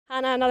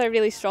And another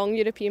really strong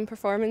European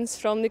performance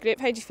from the group.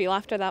 How do you feel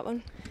after that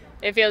one?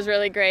 It feels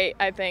really great.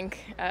 I think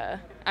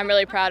I'm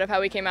really proud of how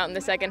we came out in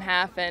the second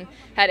half and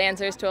had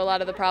answers to a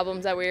lot of the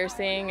problems that we were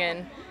seeing,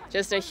 and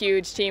just a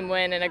huge team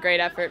win and a great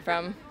effort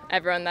from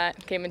everyone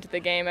that came into the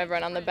game,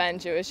 everyone on the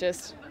bench. It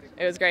was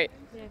great.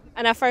 Yeah.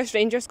 And a first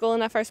Rangers goal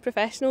and a first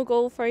professional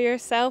goal for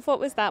yourself. What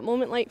was that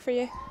moment like for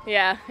you?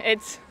 Yeah,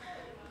 it's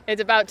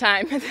about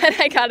time that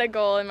I got a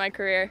goal in my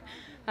career.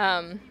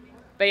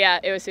 But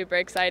yeah, it was super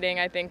exciting.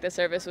 I think the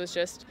service was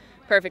just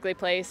perfectly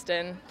placed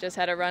and just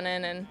had to run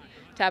in and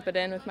tap it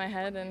in with my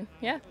head, and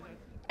yeah.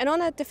 And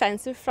on a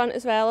defensive front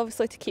as well,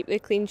 obviously to keep the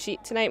clean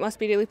sheet tonight must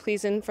be really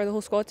pleasing for the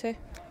whole squad too.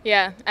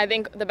 Yeah, I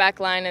think the back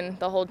line and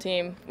the whole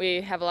team, we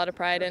have a lot of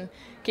pride in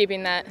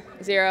keeping that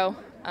 0.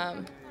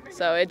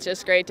 So it's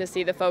just great to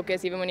see the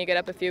focus, even when you get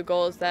up a few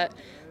goals, that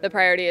the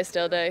priority is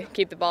still to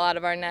keep the ball out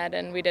of our net,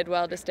 and we did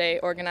well to stay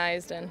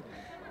organized, and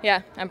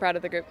yeah, I'm proud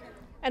of the group.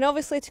 And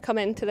obviously to come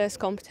into this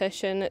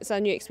competition, it's a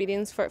new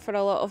experience for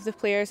a lot of the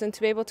players, and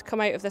to be able to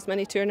come out of this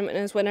mini tournament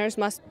as winners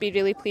must be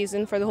really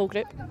pleasing for the whole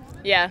group.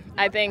 Yeah,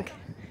 I think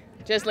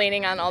just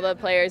leaning on all the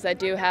players that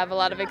do have a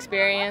lot of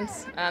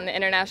experience on the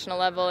international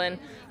level and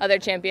other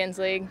Champions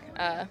League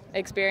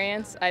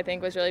experience, I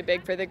think was really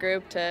big for the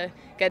group to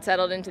get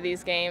settled into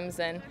these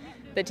games. And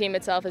the team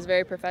itself is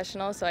very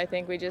professional, so I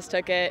think we just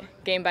took it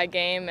game by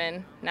game,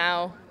 and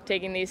now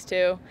taking these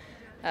 2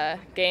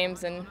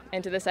 games and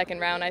into the second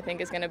round I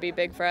think is going to be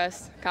big for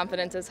us.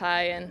 Confidence is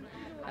high, and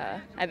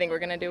I think we're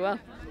going to do well.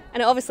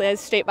 And it obviously is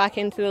straight back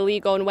into the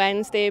league on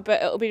Wednesday,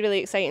 but it'll be really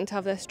exciting to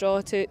have this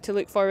draw to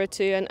look forward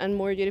to, and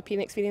more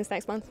European experience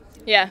next month.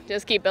 Yeah,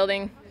 just keep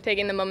building,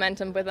 taking the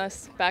momentum with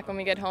us back when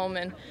we get home,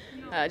 and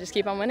just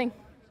keep on winning.